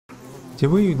Did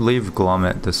we leave Glom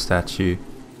at the statue?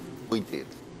 We did.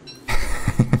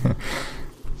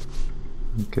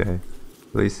 Okay.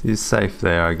 At least he's safe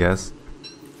there, I guess.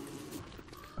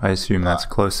 I assume that's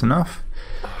close enough.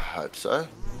 I hope so.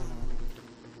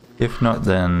 If not,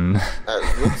 then...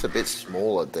 It looks a bit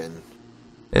smaller than...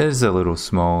 It is a little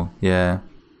small, yeah.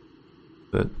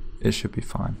 But it should be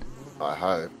fine. I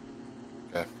hope.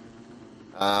 Okay.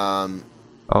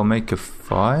 I'll make a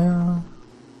fire?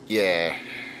 Yeah.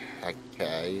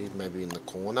 Okay, maybe in the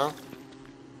corner.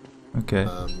 Okay.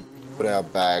 Put our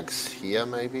bags here,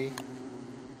 maybe.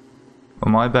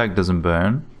 Well, my bag doesn't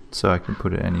burn, so I can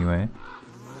put it anyway.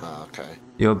 Oh, okay.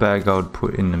 Your bag I would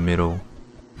put in the middle,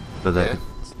 so that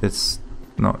it's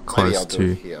not Maybe close I'll do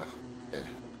to... it here.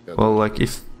 Yeah. Well, like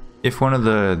if one of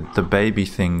the baby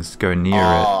things go near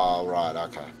it... Oh, right,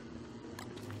 okay.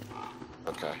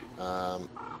 Okay,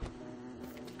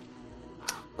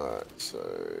 alright, so...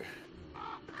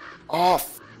 Oh,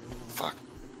 fuck.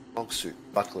 Log suit.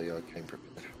 Luckily I came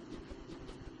prepared.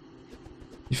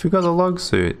 You forgot the log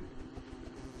suit.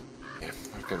 Yeah,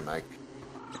 I can make...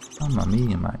 Mamma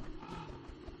mia, mate.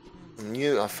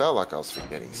 I felt like I was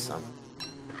forgetting some.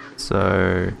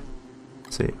 So...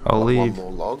 Let's see, I'll leave one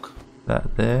more log.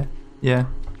 that there. Yeah.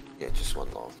 Yeah, just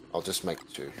one log. I'll just make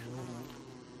 2.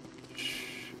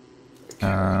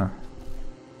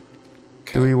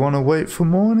 Do we want to wait for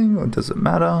morning, or does it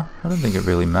matter? I don't think it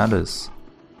really matters.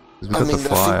 'Cause we got the I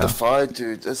fire. think the fire,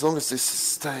 dude, as long as this is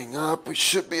staying up, we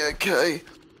should be okay.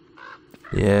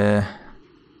 Yeah.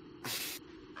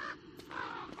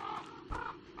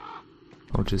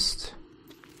 I'll just...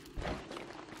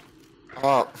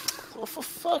 Oh, for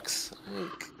fuck's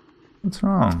sake. What's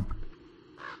wrong?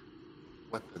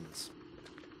 Weapons.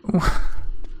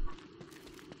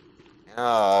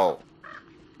 Oh.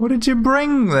 What did you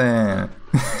bring there?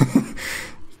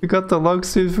 Forgot the log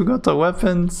suit, forgot the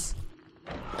weapons.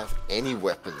 Have any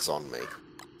weapons on me?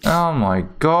 Oh my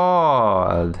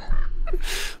god.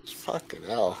 Fucking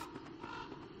hell.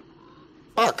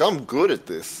 Fuck, I'm good at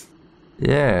this.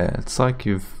 Yeah, it's like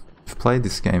you've played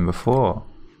this game before.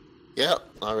 Yeah,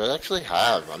 I actually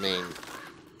have. I mean,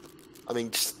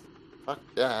 just fuck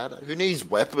that. Who needs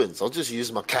weapons? I'll just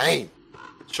use my cane.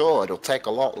 Sure, it'll take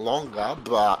a lot longer,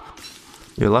 but...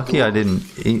 You're lucky I didn't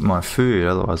eat my food,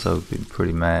 otherwise I would be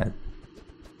pretty mad.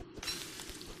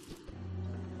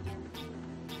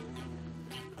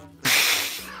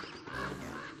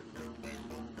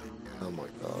 Oh my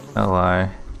god. Hello.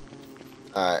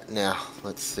 Alright, now,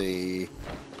 let's see.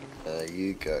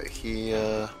 You go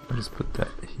here. I'll just put that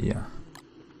here.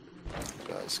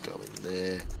 You guys go in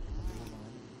there.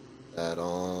 That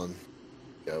on.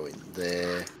 Go in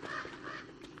there.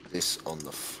 This on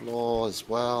the floor as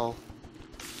well.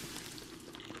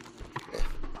 Okay.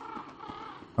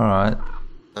 Alright.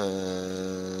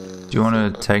 Do Do you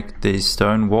want to take these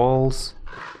stone walls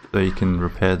so you can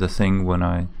repair the thing when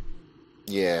I...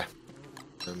 Yeah.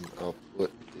 And I'll put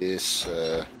this...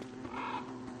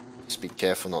 just be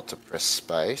careful not to press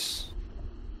space.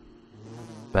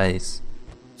 Base.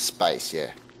 Space,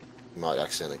 yeah. You might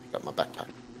accidentally pick up my backpack.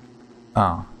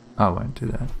 Oh, I won't do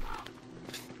that.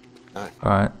 No.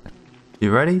 Alright.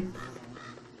 You ready?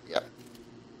 Yep.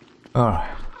 Alright.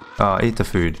 Oh, eat the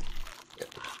food.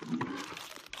 Yep.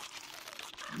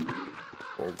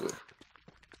 All good.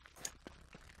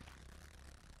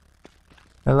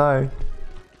 Hello.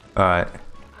 Alright.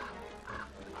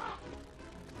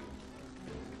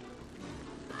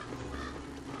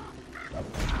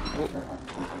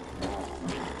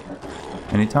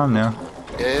 Anytime now.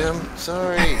 Yeah, I'm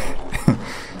sorry.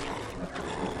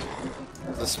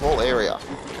 It's a small area.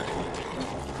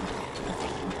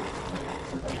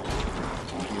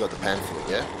 You got the pan for it,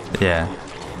 yeah? Yeah.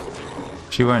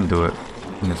 She won't do it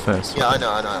in the first Yeah, one.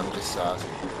 I know, I'm just asking.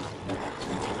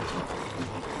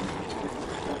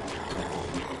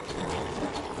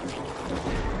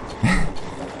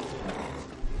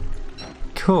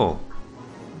 Cool.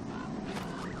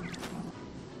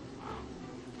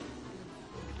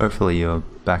 Hopefully your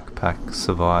backpack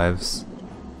survives.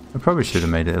 I probably should have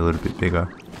made it a little bit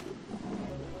bigger.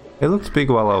 It looked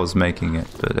big while I was making it,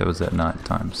 but it was at night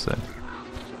time, so...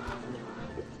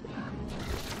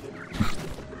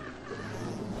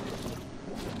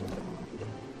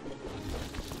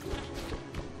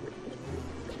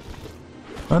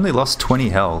 I only lost 20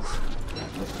 health.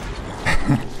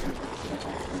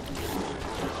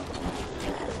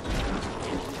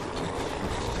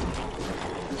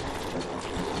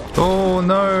 Oh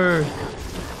no!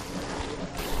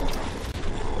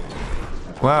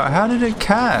 Wow, how did it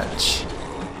catch?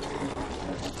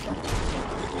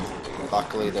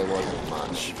 Luckily there wasn't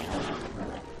much.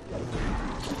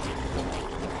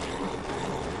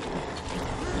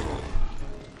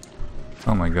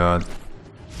 Oh my god.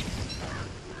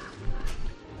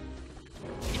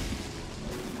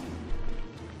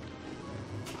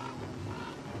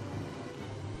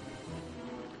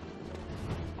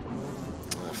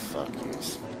 Oh, fuck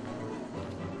yes.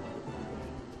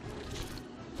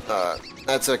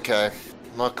 That's okay.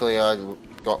 Luckily, I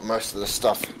got most of the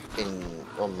stuff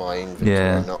on my inventory,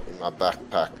 Yeah. not in my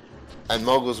backpack. And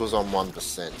Moggles was on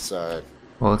 1%, so...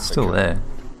 Well, it's still there.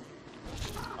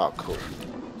 Oh, cool.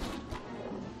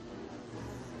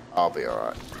 I'll be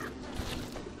alright.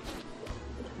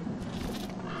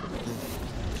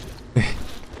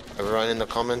 Everyone in the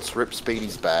comments, rip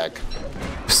Speedy's bag.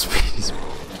 Speedy's.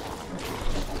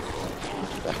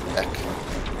 Back.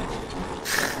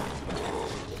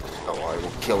 Don't worry,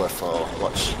 we'll kill her for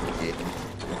what she did.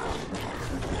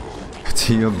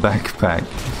 To your backpack.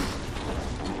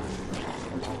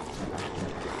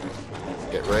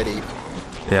 Get ready.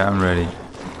 Yeah, I'm ready.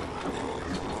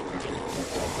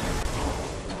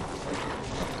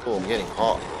 Oh, I'm getting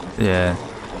hot. Yeah.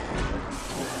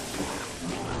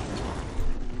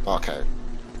 Okay.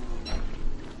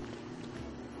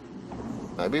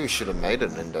 Maybe we should have made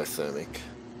it an endothermic.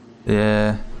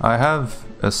 Yeah, I have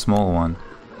a small one.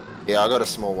 Yeah, I got a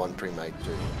small one pre-made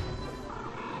too.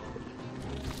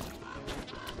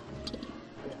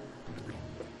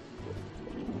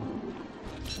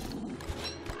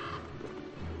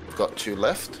 We've got 2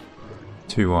 left.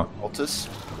 2 what? Altars.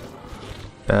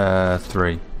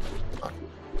 3.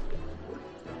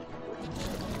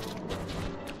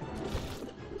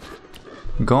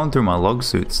 I'm going through my log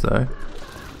suits though.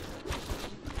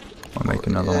 I'll make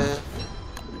another one.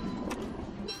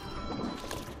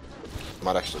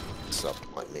 Might actually pick this up,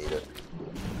 might need it.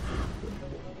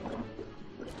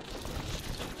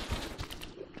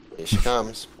 Here she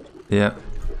comes. Yep.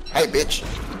 Hey, bitch!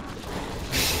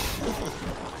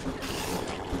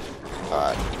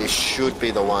 Alright, this should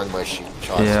be the one where she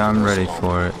tries to Yeah, I'm kill ready Slom.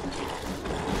 for it.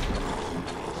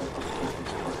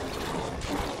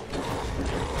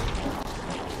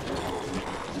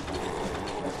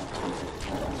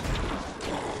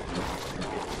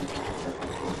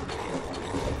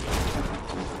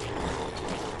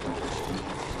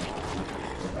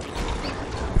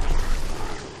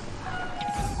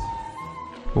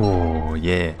 Oh,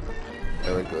 yeah.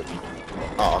 Very good.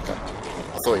 Oh, okay.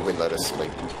 I thought he would let us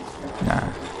sleep.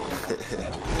 Nah.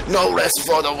 No rest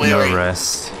for the weary! No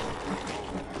rest.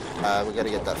 We gotta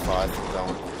get that 5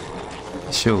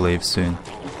 going. She'll leave soon.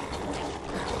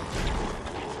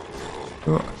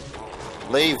 Oh,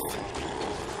 Leave!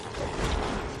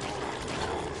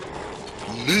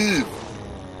 Leave!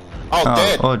 Oh,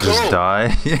 dead! or just Cool.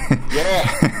 die.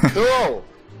 Yeah, cool!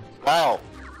 Wow.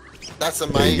 That's There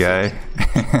amazing. you go.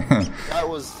 That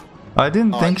was... I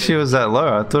didn't think dude. she was that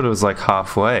low. I thought it was like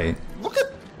halfway. Look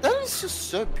at... That is just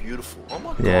so beautiful. Oh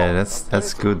my god. Yeah, that's That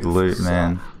is a good beautiful loot,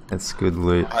 man. sight. That's good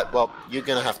loot. Alright, well, you're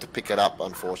gonna have to pick it up,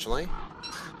 unfortunately.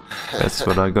 That's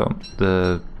what I got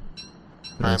the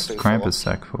Krampus Krampus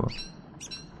sack for.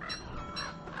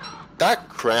 That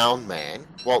crown, man.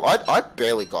 Well, I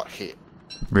barely got hit.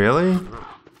 Really?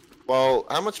 Well,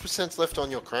 how much percent's left on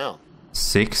your crown?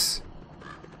 6?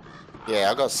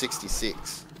 Yeah, I got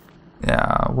 66.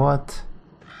 Yeah, what?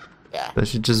 Yeah, That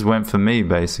shit just went for me,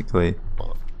 basically.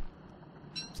 well,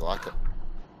 it's like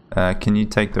it. Can you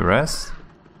take the rest?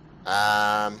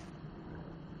 I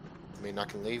mean, I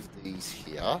can leave these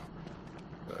here.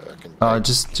 I can Oh,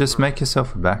 take- just make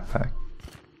yourself a backpack.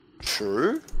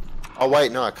 True? Oh,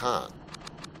 wait, no, I can't.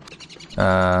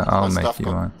 I'll My make stuff you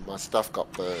got, one. My stuff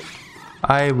got burned.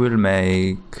 I will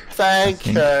make... Thank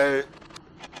think- you.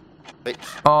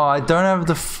 Bitch. Oh, I don't have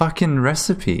the fucking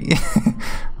recipe.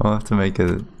 I'll have to make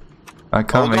a... I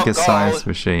can't we make a got science gold.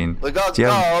 machine. We got Do you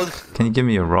have- gold. Can you give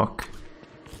me a rock?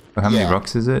 Or how many Yeah.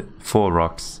 rocks is it? 4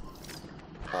 rocks.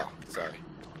 Oh, sorry.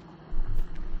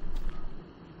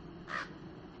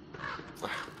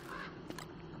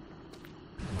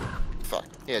 Fuck.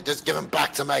 Yeah, just give him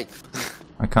back to me.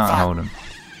 I can't Fuck. hold him.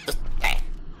 Just-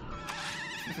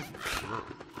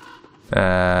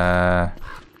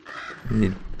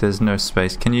 There's no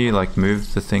space. Can you like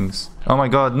move the things? Oh my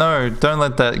god, no! Don't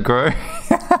let that grow.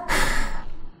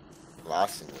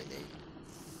 Last thing we need.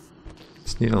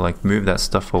 Just need to like move that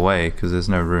stuff away because there's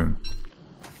no room.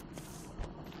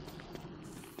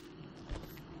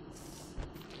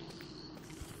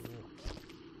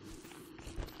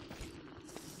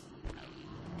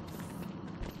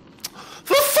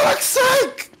 For fuck's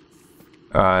sake!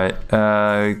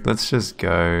 Alright, let's just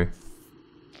go.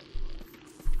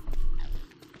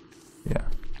 Yeah.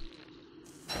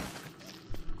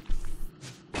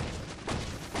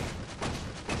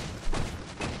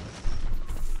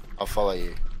 I'll follow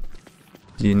you.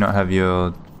 Do you not have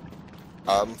your...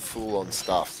 I'm full on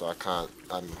stuff, so I can't.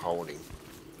 I'm holding.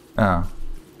 Oh.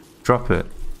 Drop it.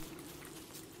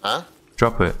 Huh?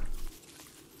 Drop it.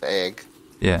 The egg.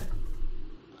 Yeah.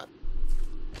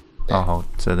 Yeah. I'll hold,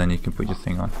 so then you can put your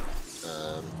thing on.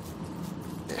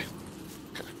 Yeah.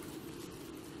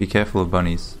 Be careful of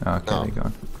bunnies. Oh, okay, No. they're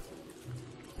gone.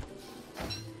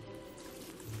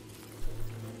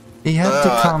 He had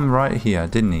to come right here,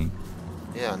 didn't he?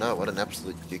 Yeah, I know. What an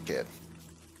absolute dickhead.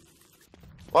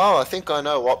 Well, I think I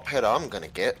know what pet I'm gonna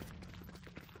get.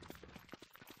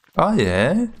 Oh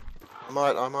yeah?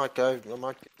 I might get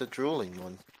the drooling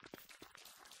one.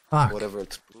 Fuck. Whatever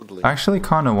it's called. I actually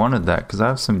kind of wanted that because I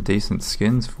have some decent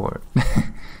skins for it.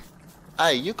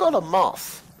 Hey, you got a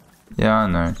moth. Yeah, I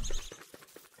know.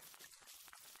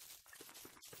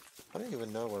 I don't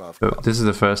even know what I've But got. this is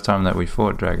the first time that we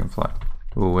fought Dragonfly.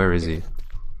 Oh, where is he?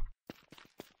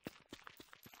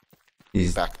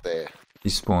 He's Back there. he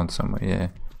spawned somewhere. Yeah.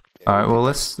 All right. Well,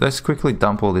 let's quickly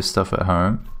dump all this stuff at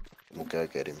home. We'll go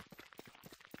get him.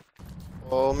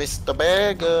 Oh, Mr.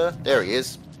 Bearger. There he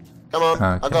is. Come on.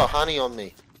 I Okay. got honey on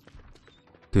me.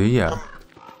 Do ya?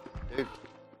 Dude,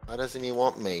 why doesn't he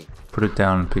want me? Put it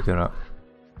down and pick it up.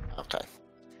 Okay.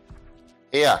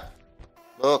 Here.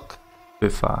 Look.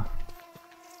 Bit far.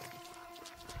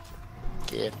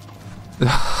 Kid.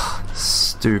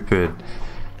 Stupid.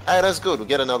 Hey, that's good. We'll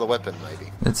get another weapon,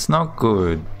 maybe. It's not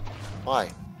good. Why?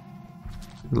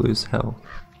 You lose health.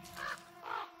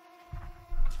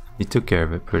 He took care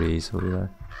of it pretty easily though.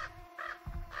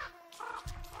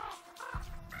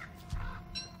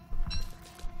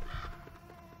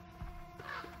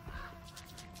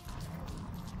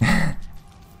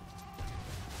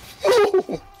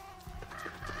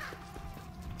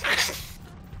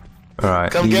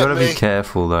 Alright, Come you get gotta me. be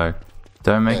careful though.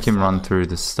 Don't make Yes, him I run know. through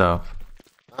the stuff.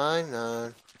 I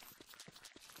know.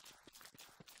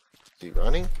 Is he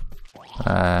running?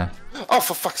 Oh,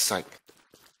 for fuck's sake.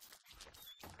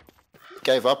 He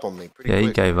gave up on me pretty Yeah, quick.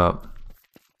 he gave up.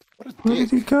 What a Where dick.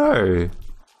 did he go?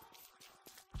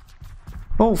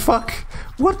 Oh fuck!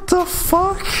 What the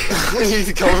fuck?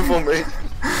 He's coming for me.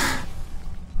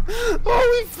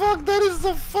 Holy fuck, that is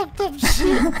some fucked up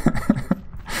shit.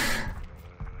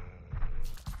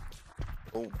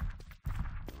 Oh.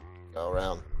 Go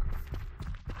around.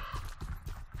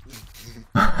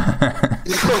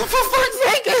 Oh, for fuck's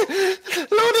sake!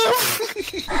 Load up!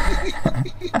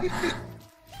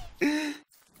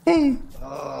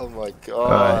 Oh my god,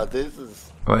 Alright. this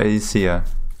is... Wait, he's here.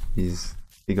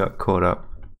 He got caught up.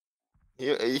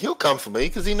 He'll come for me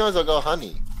because he knows I got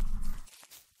honey.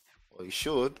 Well, he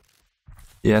should.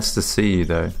 He has to see you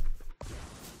though.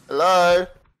 Hello?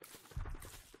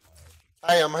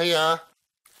 Hey, I'm here.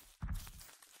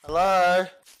 Hello?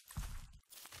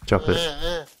 Drop it.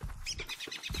 Yeah.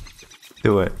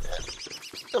 Do it.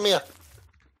 Come here.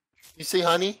 You see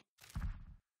honey?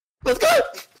 Let's go!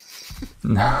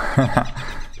 No.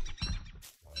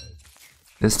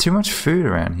 There's too much food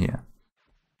around here.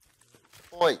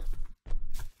 Oi.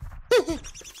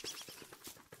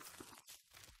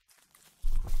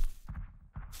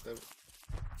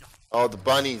 Oh, the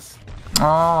bunnies.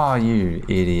 Oh, you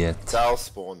idiot. They'll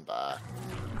spawn back.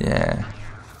 Yeah.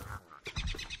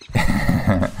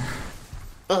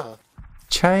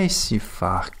 Chase, you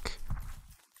fuck.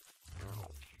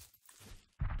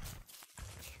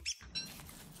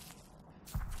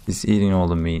 He's eating all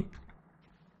the meat.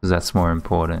 Because that's more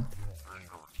important.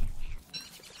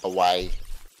 Away.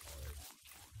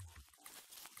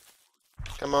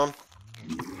 Come on.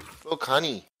 Look,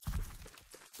 honey.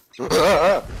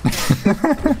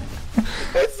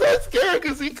 It's so scary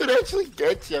because he could actually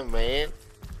get you, man.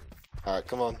 Alright,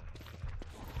 come on.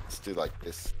 Let's do like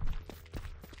this.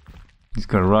 He's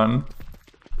gonna run.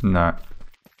 No.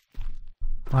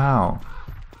 Wow.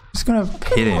 Just gonna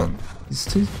hit him. He's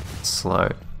too slow.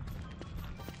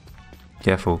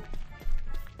 Careful.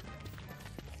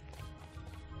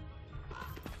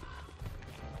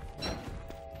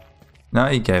 No,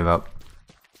 he gave up.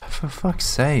 For fuck's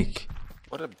sake.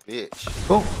 What a bitch.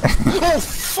 Oh! Oh,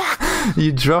 fuck!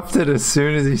 You dropped it as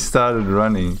soon as he started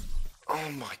running. Oh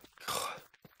my god.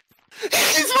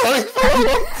 He's running for a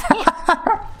long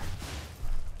time!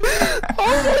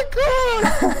 Oh my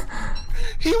god!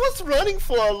 He was running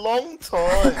for a long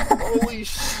time. Holy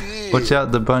shit. Watch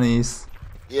out, the bunnies.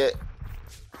 Yeah.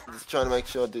 Just trying to make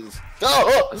sure I do this.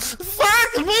 Oh!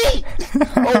 Fuck me!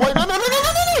 Oh wait, no!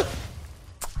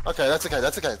 Okay, that's okay.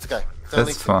 It's okay. It's only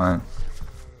That's fine.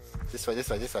 This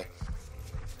way.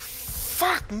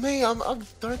 Fuck me! I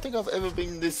don't think I've ever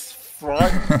been this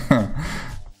frightened.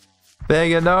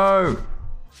 Bearger, no!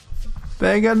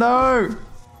 Bearger, no!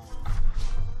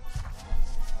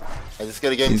 I just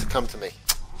gotta get him to come to me.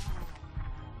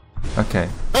 Okay.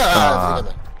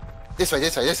 This way,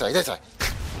 this way, this way, this way.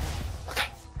 Okay.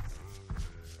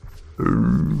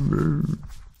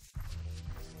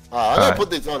 I'm gonna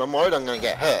put this on. I'm worried I'm gonna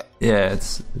get hurt. Yeah,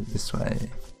 it's this way.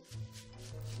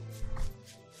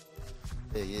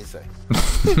 Yeah, you say.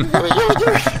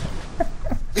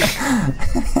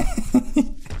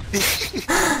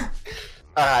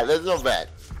 Alright, that's not bad.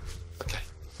 Okay.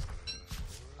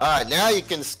 Alright, now you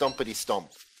can stompity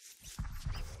stomp.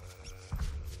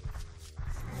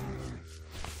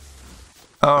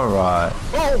 Alright.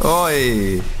 Oh.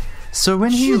 Oi! So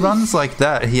when he runs like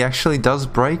that, he actually does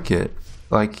break it.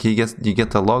 Like you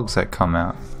get the logs that come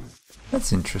out.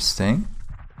 That's interesting.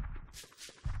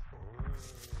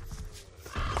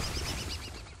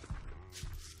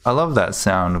 I love that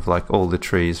sound of like all the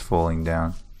trees falling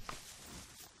down.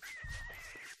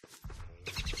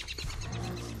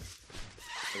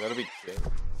 I gotta be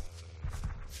careful.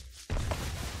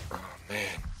 Oh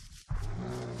man.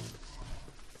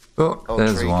 Oh,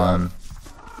 there's one. Gun.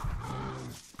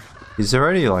 He's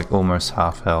already like almost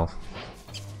half health.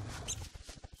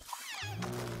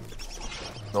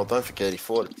 No, don't forget he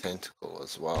fought a tentacle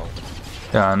as well.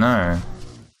 Yeah, I know.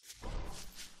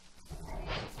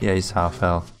 Yeah, he's half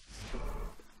health.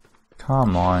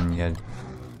 Come on, you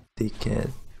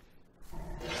dickhead.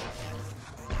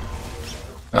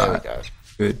 There we go.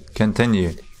 Good.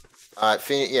 Continue. Alright,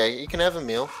 yeah, you can have a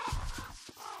meal.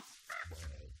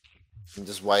 I'm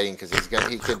just waiting because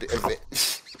he could.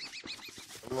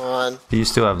 Come on. Do you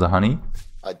still have the honey?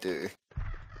 I do.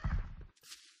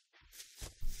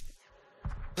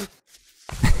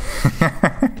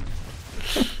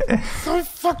 So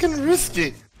fucking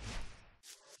risky.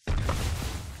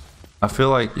 I feel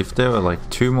like if there were like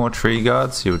 2 more tree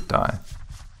guards, he would die.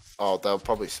 Oh, they'll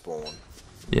probably spawn.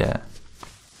 Yeah.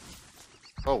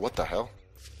 Oh, what the hell?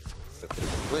 A bit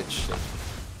of a glitch.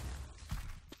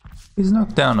 He's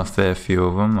knocked down a fair few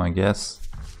of them, I guess.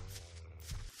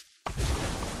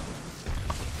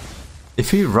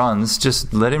 If he runs,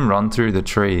 just let him run through the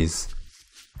trees.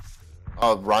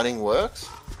 Oh, running works?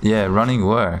 Yeah, running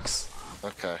works.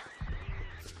 Okay.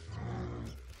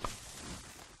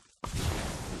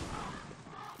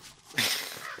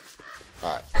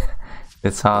 Alright.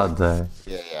 It's hard though.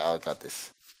 Yeah, I got this.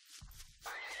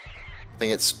 I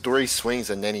think it's 3 swings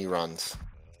and then he runs.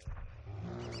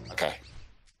 Okay.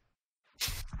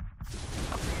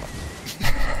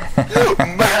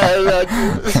 Man,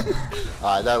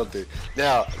 alright, that'll do.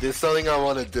 Now, there's something I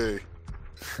want to do.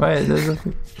 Wait,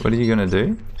 what are you gonna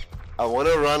do? I want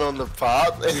to run on the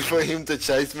path and for him to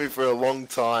chase me for a long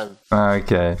time.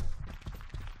 Okay.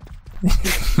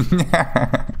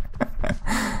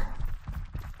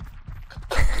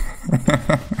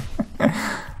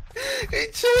 He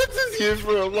chases you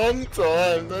for a long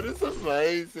time. That is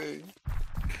amazing.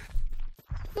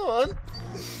 Come on.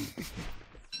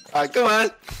 Alright, come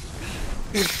on.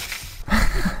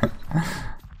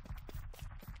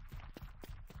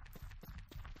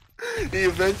 He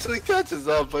eventually catches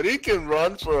up, but he can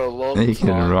run for a long time. He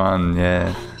can run,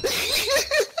 yeah.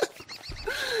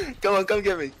 Come on, come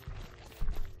get me.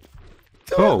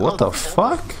 Come Oh, on. what the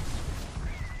fuck?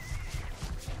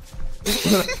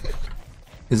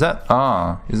 Is that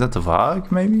the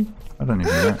Varg maybe? I don't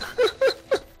even know.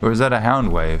 Or is that a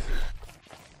hound wave?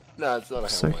 No, it's not a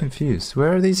hound So wave. confused.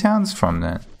 Where are these hounds from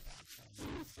then?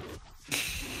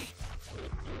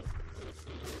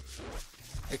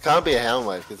 It can't be a hound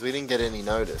wave because we didn't get any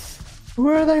notice.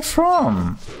 Where are they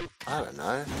from? I don't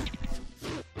know.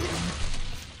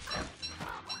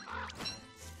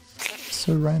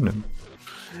 So random.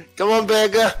 Come on,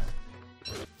 Bearger.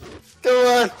 Come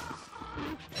on.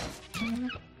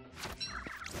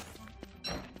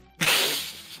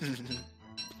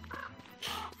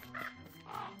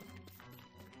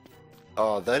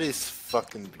 Oh, that is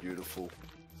fucking beautiful.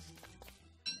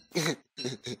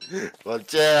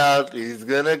 Watch out, he's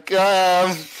gonna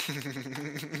come.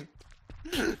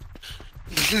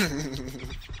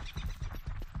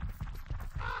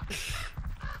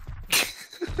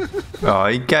 Oh,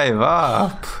 he gave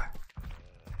up.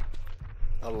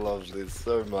 I love this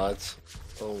so much.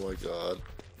 Oh my god.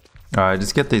 Alright,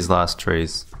 just get these last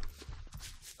trees.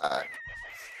 Alright.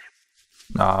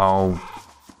 No.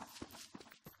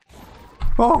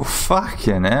 Oh,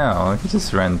 fucking hell. He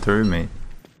just ran through me.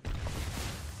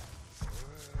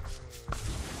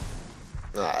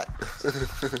 Alright.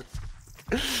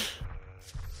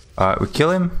 Alright, we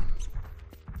kill him.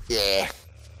 Yeah.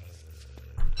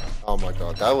 Oh my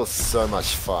god, that was so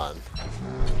much fun.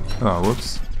 Oh,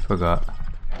 whoops. Forgot.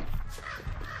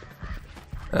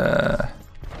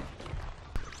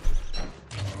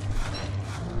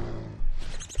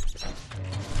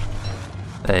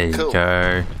 There you Cool.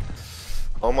 go.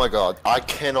 Oh my god, I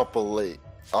cannot believe.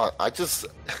 I just.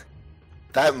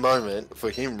 That moment for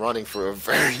him running for a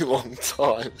very long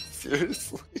time.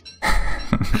 Seriously.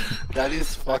 That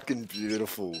is fucking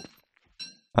beautiful.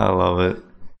 I love it.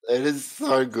 It is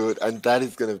so good. And that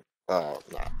is gonna. Oh,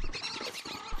 nah.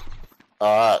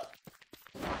 Alright.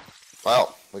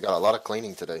 Well, we got a lot of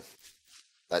cleaning to do.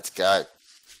 Let's go.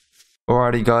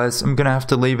 Alrighty guys, I'm gonna have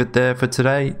to leave it there for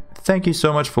today. Thank you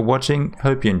so much for watching.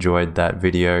 Hope you enjoyed that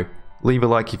video. Leave a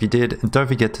like if you did, and don't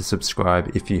forget to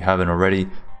subscribe if you haven't already,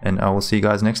 and I will see you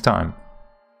guys next time.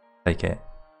 Take care.